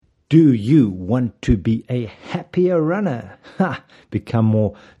Do you want to be a happier runner? Become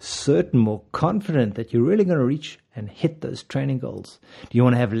more certain, more confident that you're really going to reach and hit those training goals? Do you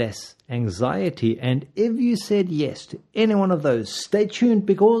want to have less anxiety? And if you said yes to any one of those, stay tuned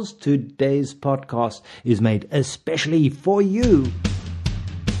because today's podcast is made especially for you.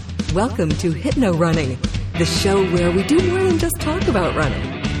 Welcome to Hypno Running, the show where we do more than just talk about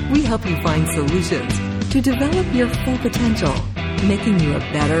running. We help you find solutions to develop your full potential, making you a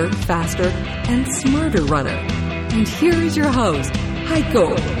better, faster, and smarter runner. And here is your host,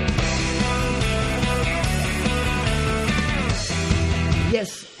 Heiko.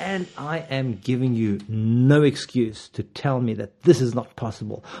 Yes, and I am giving you no excuse to tell me that this is not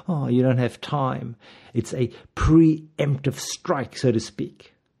possible. Oh, you don't have time. It's a preemptive strike, so to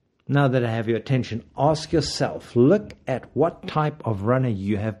speak. Now that I have your attention, ask yourself, look at what type of runner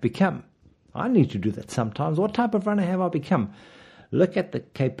you have become. I need to do that sometimes. What type of runner have I become? Look at the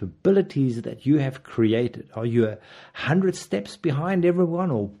capabilities that you have created. Are you 100 steps behind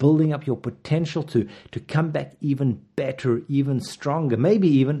everyone, or building up your potential to come back even better, even stronger, maybe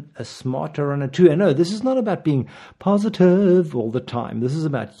even a smarter runner too? And no, this is not about being positive all the time. This is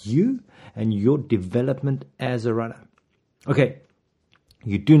about you and your development as a runner. Okay,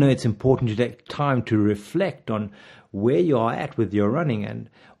 you do know it's important to take time to reflect on where you are at with your running, and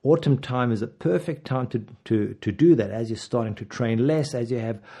autumn time is a perfect time to do that as you're starting to train less, as you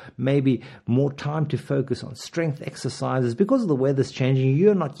have maybe more time to focus on strength exercises. Because the weather's changing,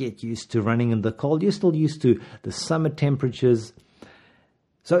 you're not yet used to running in the cold. You're still used to the summer temperatures.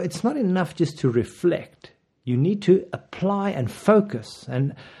 So it's not enough just to reflect. You need to apply and focus,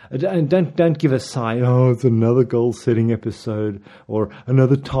 and don't give a sigh, oh, it's another goal-setting episode or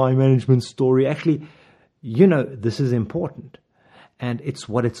another time management story. Actually, you know this is important, and it's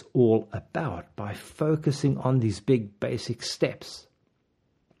what it's all about by focusing on these big basic steps.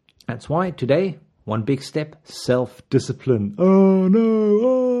 That's why today, one big step, self-discipline. Oh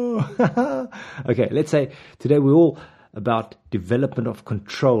no, oh. Okay, let's say today we're all about development of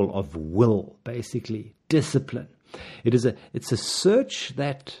control, of will, basically discipline. It's a search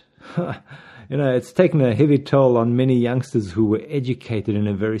that it's taken a heavy toll on many youngsters who were educated in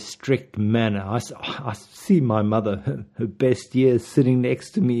a very strict manner. I see my mother, her best years, sitting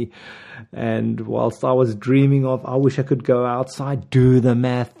next to me, and whilst I was dreaming of, I wish I could go outside, do the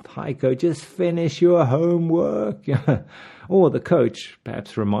math, Heiko, just finish your homework. Or the coach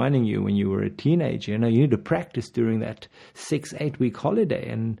perhaps reminding you when you were a teenager, you need to practice during that 6-8 week holiday,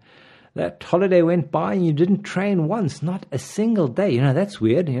 and that holiday went by and you didn't train once, not a single day. That's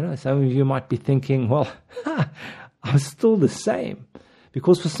weird. Some of you might be thinking, well, I'm still the same.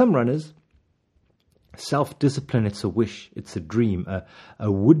 Because for some runners, self-discipline, it's a wish, it's a dream, a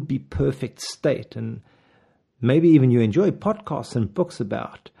would-be perfect state. And maybe even you enjoy podcasts and books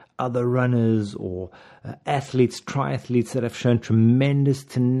about other runners or athletes, triathletes that have shown tremendous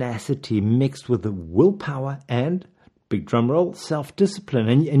tenacity mixed with the willpower and, big drum roll, self-discipline.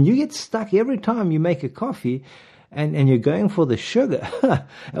 And you get stuck every time you make a coffee and you're going for the sugar.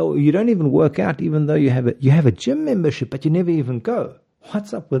 You don't even work out even though you have a gym membership, but you never even go.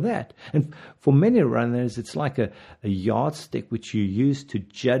 What's up with that? And for many runners, it's like a yardstick which you use to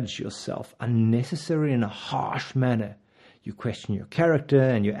judge yourself unnecessarily in a harsh manner. You question your character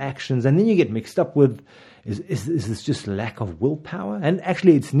and your actions, and then you get mixed up with, is this just lack of willpower? And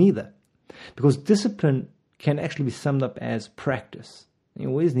actually it's neither. Because discipline can actually be summed up as practice. You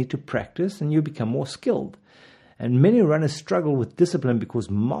always need to practice and you become more skilled. And many runners struggle with discipline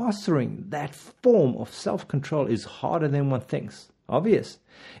because mastering that form of self-control is harder than one thinks. Obvious.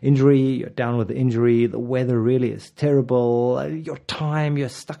 Injury, you're down with the injury, the weather really is terrible, your time, you're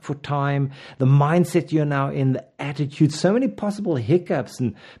stuck for time, the mindset you're now in, the attitude, so many possible hiccups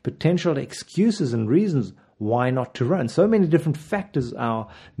and potential excuses and reasons why not to run. So many different factors, our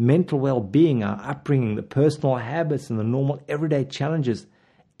mental well-being, our upbringing, the personal habits and the normal everyday challenges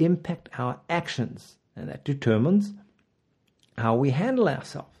impact our actions, and that determines how we handle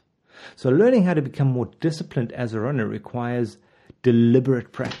ourselves. So learning how to become more disciplined as a runner requires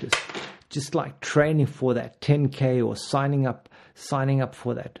deliberate practice, just like training for that 10K or signing up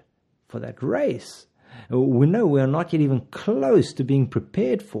for that race. We know we're not yet even close to being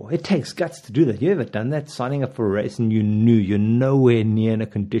prepared for. It takes guts to do that. You ever done that? Signing up for a race and you knew you're nowhere near in a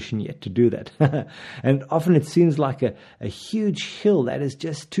condition yet to do that. And often it seems like a huge hill that is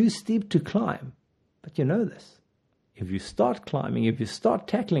just too steep to climb. But you know this. If you start climbing, if you start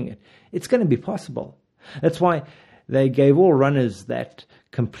tackling it, it's going to be possible. That's why they gave all runners that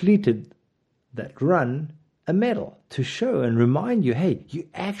completed that run a medal to show and remind you, hey, you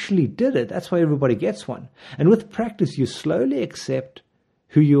actually did it. That's why everybody gets one. And with practice, you slowly accept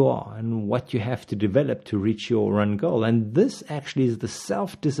who you are and what you have to develop to reach your run goal. And this actually is the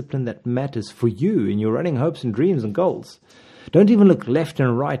self-discipline that matters for you in your running hopes and dreams and goals. Don't even look left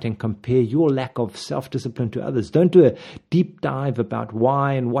and right and compare your lack of self-discipline to others. Don't do a deep dive about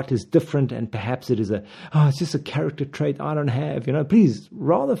why and what is different, and perhaps it is it's just a character trait I don't have. Please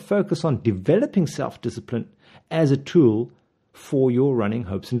rather focus on developing self-discipline as a tool for your running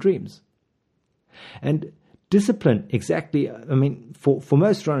hopes and dreams. And discipline, exactly, for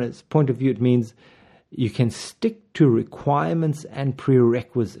most runners' point of view, it means you can stick to requirements and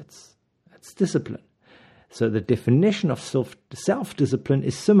prerequisites. That's discipline. So the definition of self-discipline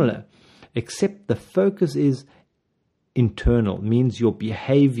is similar, except the focus is internal, means your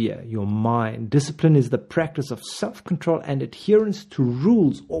behavior, your mind. Discipline is the practice of self-control and adherence to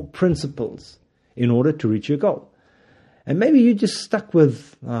rules or principles in order to reach your goal. And maybe you're just stuck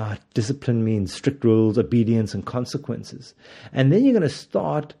with discipline means strict rules, obedience, and consequences. And then you're going to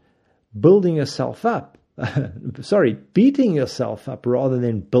start building yourself up. Beating yourself up rather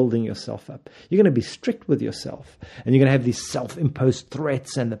than building yourself up. You're going to be strict with yourself. And you're going to have these self-imposed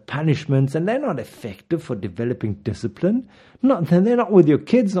threats and the punishments, and they're not effective for developing discipline. They're not with your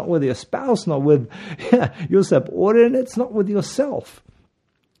kids, not with your spouse, not with your subordinates, not with yourself.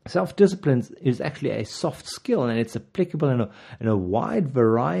 Self-discipline is actually a soft skill, and it's applicable in a wide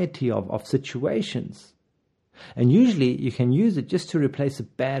variety of situations. And usually you can use it just to replace a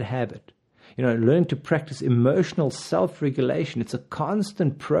bad habit. Learn to practice emotional self-regulation. It's a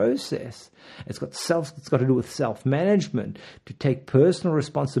constant process. It's got to do with self-management, to take personal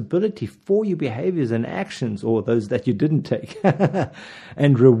responsibility for your behaviors and actions, or those that you didn't take,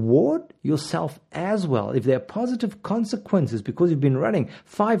 and reward yourself as well. If there are positive consequences because you've been running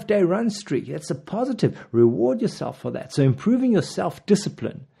 5-day run streak, that's a positive. Reward yourself for that. So improving your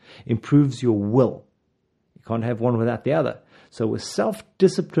self-discipline improves your will. You can't have one without the other. So with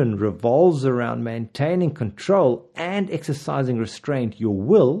self-discipline revolves around maintaining control and exercising restraint, your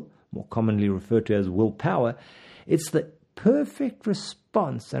will, more commonly referred to as willpower, it's the perfect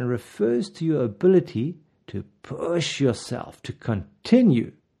response and refers to your ability to push yourself, to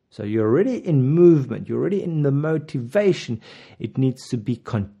continue. So you're already in movement, you're already in the motivation. It needs to be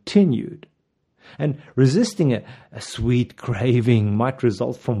continued. And resisting a sweet craving might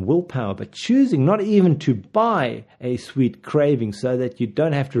result from willpower, but choosing not even to buy a sweet craving so that you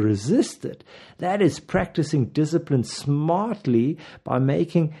don't have to resist it, that is practicing discipline smartly by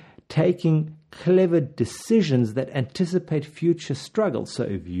taking clever decisions that anticipate future struggles. So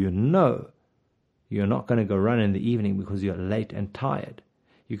if you know you're not going to go run in the evening because you're late and tired,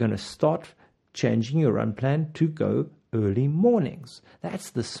 you're going to start changing your run plan to go early mornings. That's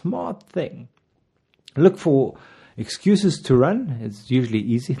the smart thing. Look for excuses to run. It's usually an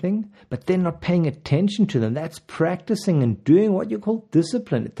easy thing, but then not paying attention to them. That's practicing and doing what you call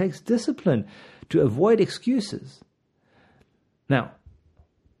discipline. It takes discipline to avoid excuses. Now,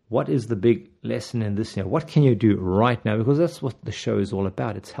 what is the big lesson in this? What can you do right now? Because that's what the show is all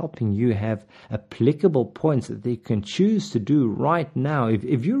about. It's helping you have applicable points that you can choose to do right now.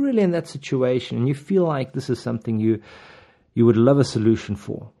 If you're really in that situation and you feel like this is something you would love a solution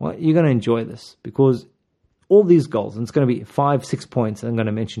for, well, you're going to enjoy this, because all these goals, and it's going to be 5-6 points I'm going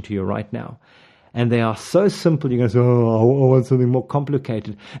to mention to you right now, and they are so simple, you're going to say, I want something more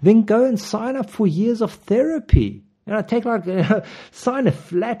complicated. Then go and sign up for years of therapy. Sign a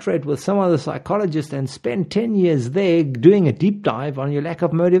flat rate with some other psychologist and spend 10 years there doing a deep dive on your lack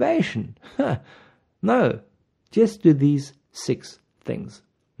of motivation. No, just do these 6 things.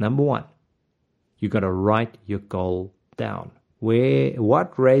 Number 1, you got to write your goal down.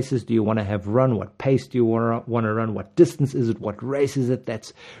 What races do you want to have run? What pace do you want to run? What distance is it? What race is it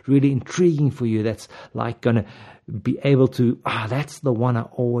that's really intriguing for you? That's like going to be able to, that's the one I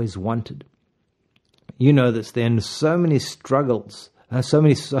always wanted. You know this. There are so many struggles. There are so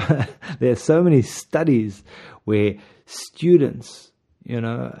many studies where students,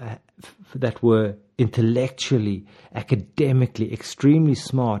 that were intellectually, academically extremely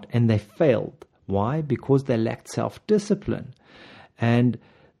smart, and they failed. Why? Because they lacked self-discipline. And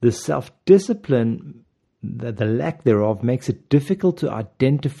the self-discipline, the lack thereof, makes it difficult to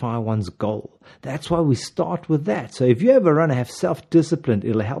identify one's goal. That's why we start with that. So if you ever run and have self-discipline,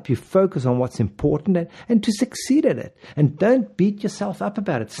 it'll help you focus on what's important and to succeed at it. And don't beat yourself up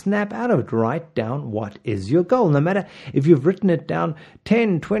about it. Snap out of it. Write down what is your goal. No matter if you've written it down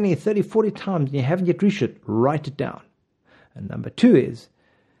 10, 20, 30, 40 times and you haven't yet reached it, write it down. And number 2 is,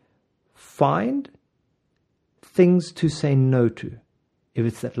 find things to say no to. If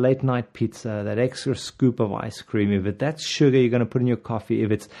it's that late night pizza, that extra scoop of ice cream, if it's that sugar you're going to put in your coffee,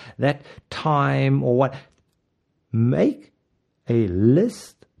 if it's that time or what, make a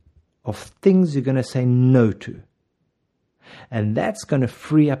list of things you're going to say no to. And that's going to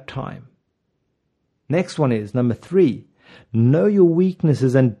free up time. Next one is number 3. Know your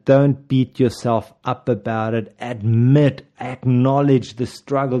weaknesses and don't beat yourself up about it. Acknowledge the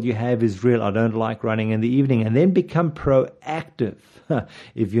struggle you have is real. I don't like running in the evening. And then become proactive.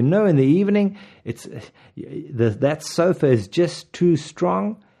 If you know in the evening that sofa is just too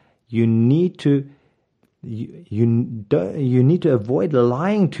strong, you need to avoid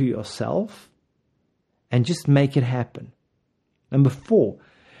lying to yourself and just make it happen. Number 4,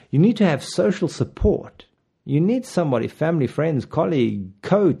 you need to have social support. You need somebody, family, friends, colleague,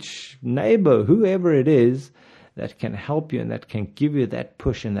 coach, neighbor, whoever it is, that can help you and that can give you that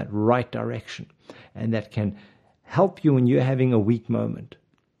push in that right direction and that can help you when you're having a weak moment.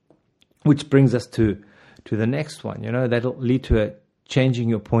 Which brings us to the next one. That'll lead to changing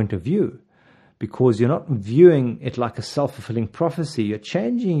your point of view, because you're not viewing it like a self-fulfilling prophecy. You're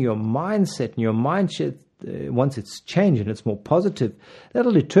changing your mindset, and your mindset, once it's changed and it's more positive,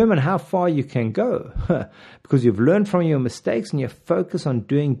 that'll determine how far you can go because you've learned from your mistakes and you focus on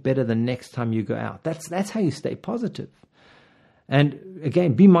doing better the next time you go out. That's how you stay positive. And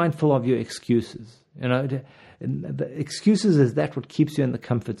again, be mindful of your excuses. The excuses is that what keeps you in the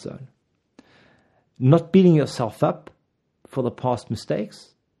comfort zone. Not beating yourself up for the past mistakes.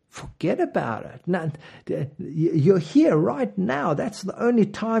 Forget about it. No, you're here right now. That's the only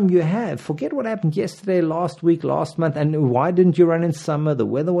time you have. Forget what happened yesterday, last week, last month, and why didn't you run in summer? The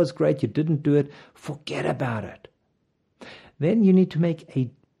weather was great. You didn't do it. Forget about it. Then you need to make a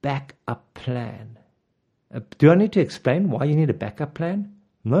backup plan. Do I need to explain why you need a backup plan?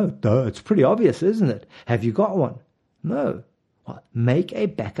 No, it's pretty obvious, isn't it? Have you got one? No. Well, make a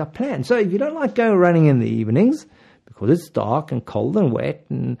backup plan. So if you don't like going running in the evenings, because it's dark and cold and wet,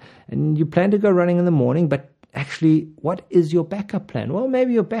 and you plan to go running in the morning, but actually, what is your backup plan? Well,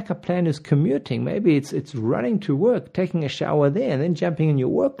 maybe your backup plan is commuting. Maybe it's running to work, taking a shower there, and then jumping in your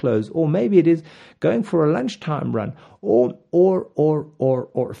work clothes. Or maybe it is going for a lunchtime run. Or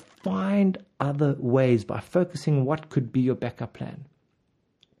find other ways by focusing on what could be your backup plan.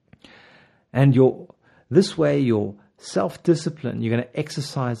 And this way, your self-discipline, you're going to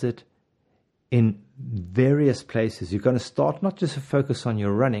exercise it in various places. You're going to start not just to focus on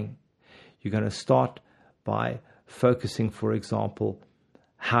your running. You're going to start by focusing, for example,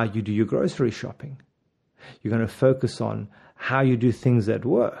 how you do your grocery shopping. You're going to focus on how you do things at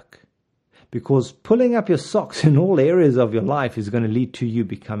work. Because pulling up your socks in all areas of your life is going to lead to you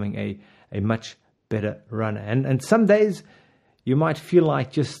becoming a much better runner. And some days you might feel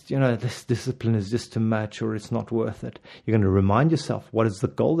like this discipline is just too much or it's not worth it. You're going to remind yourself what is the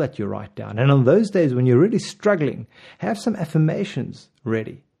goal that you write down. And on those days when you're really struggling, have some affirmations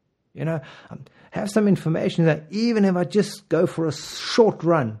ready. Have some information that even if I just go for a short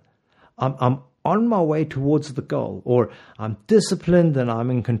run, I'm on my way towards the goal, or I'm disciplined and I'm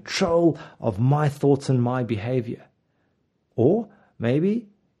in control of my thoughts and my behavior. Or maybe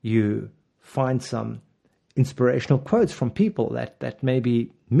you find some inspirational quotes from people that maybe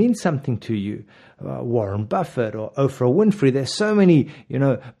mean something to you. Warren Buffett or Oprah Winfrey. There's so many,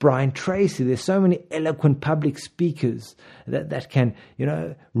 Brian Tracy. There's so many eloquent public speakers that can,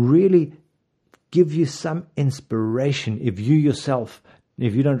 really give you some inspiration if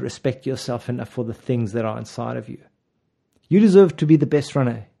you don't respect yourself enough for the things that are inside of you. You deserve to be the best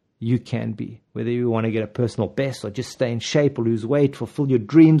runner you can be, whether you want to get a personal best or just stay in shape or lose weight, fulfill your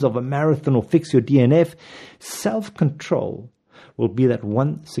dreams of a marathon or fix your DNF. Self-control will be that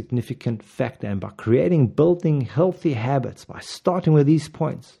one significant factor. And by building healthy habits, by starting with these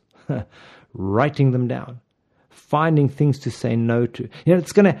points, writing them down, finding things to say no to,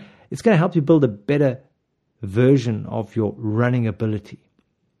 it's going to help you build a better version of your running ability.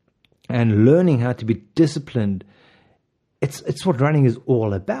 And learning how to be disciplined, it's what running is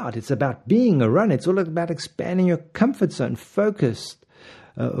all about. It's about being a runner. It's all about expanding your comfort zone, focus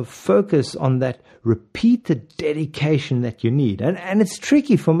on that repeated dedication that you need. And it's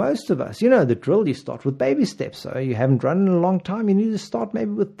tricky for most of us. The drill, you start with baby steps. So you haven't run in a long time, you need to start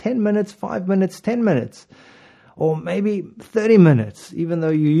maybe with 10 minutes, 5 minutes, 10 minutes. Or maybe 30 minutes, even though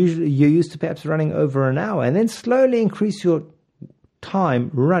you're used to perhaps running over an hour, and then slowly increase your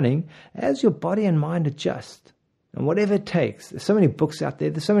time running as your body and mind adjust. And whatever it takes. There's so many books out there.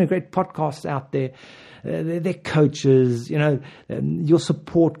 There's so many great podcasts out there. They're coaches, your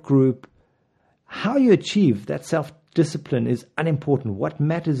support group. How you achieve that self-discipline is unimportant. What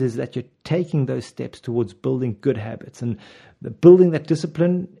matters is that you're taking those steps towards building good habits. And building that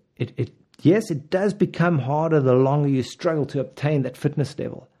discipline, Yes, it does become harder the longer you struggle to obtain that fitness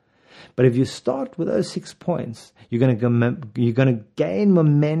level. But if you start with those 6 points, you're going to gain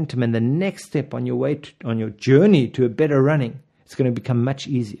momentum, and the next step on your way on your journey to a better running, it's going to become much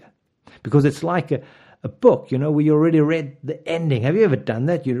easier, because it's like a book, where you already read the ending. Have you ever done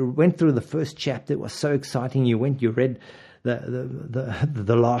that? You went through the first chapter; it was so exciting. You read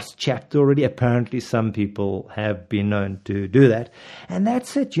the last chapter already. Apparently, some people have been known to do that, and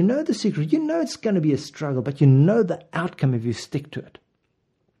that's it. You know the secret. You know it's going to be a struggle, but you know the outcome if you stick to it.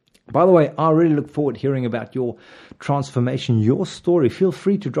 By the way, I really look forward to hearing about your transformation, your story. Feel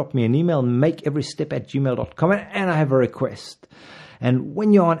free to drop me an email, makeeverystep@gmail.com, and I have a request. And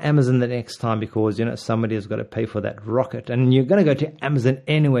when you're on Amazon the next time, because, somebody has got to pay for that rocket, and you're going to go to Amazon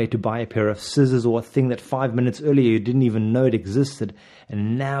anyway to buy a pair of scissors or a thing that 5 minutes earlier you didn't even know it existed,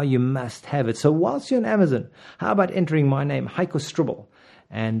 and now you must have it. So whilst you're on Amazon, how about entering my name, Heiko Strubbel,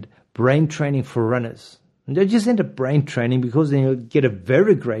 and Brain Training for Runners? And just enter Brain Training, because then you'll get a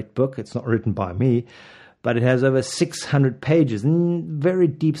very great book. It's not written by me, but it has over 600 pages and very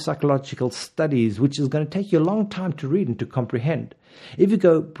deep psychological studies, which is going to take you a long time to read and to comprehend. If you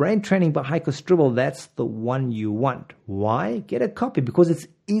go Brain Training by Heiko Strubbel, that's the one you want. Why? Get a copy, because it's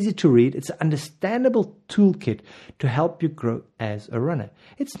easy to read. It's an understandable toolkit to help you grow as a runner.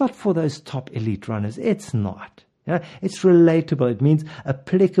 It's not for those top elite runners. It's not. It's relatable. It means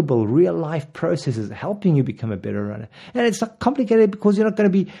applicable real-life processes helping you become a better runner. And it's not complicated, because you're not going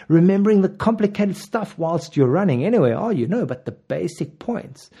to be remembering the complicated stuff whilst you're running anyway. But the basic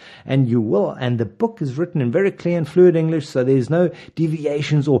points. And you will. And the book is written in very clear and fluid English, so there's no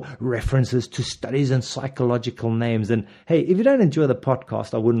deviations or references to studies and psychological names. And hey, if you don't enjoy the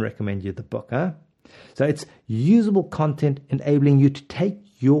podcast, I wouldn't recommend you the book. So it's usable content enabling you to take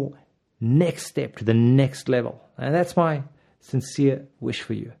your next step to the next level. And that's my sincere wish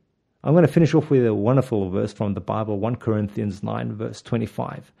for you. I'm going to finish off with a wonderful verse from the Bible, 1 Corinthians 9, verse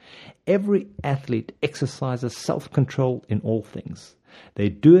 25. Every athlete exercises self-control in all things. They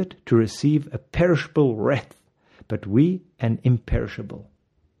do it to receive a perishable wreath, but we an imperishable.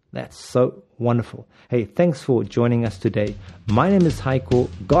 That's so wonderful. Hey, thanks for joining us today. My name is Heiko.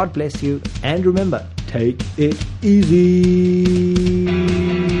 God bless you. And remember, take it easy.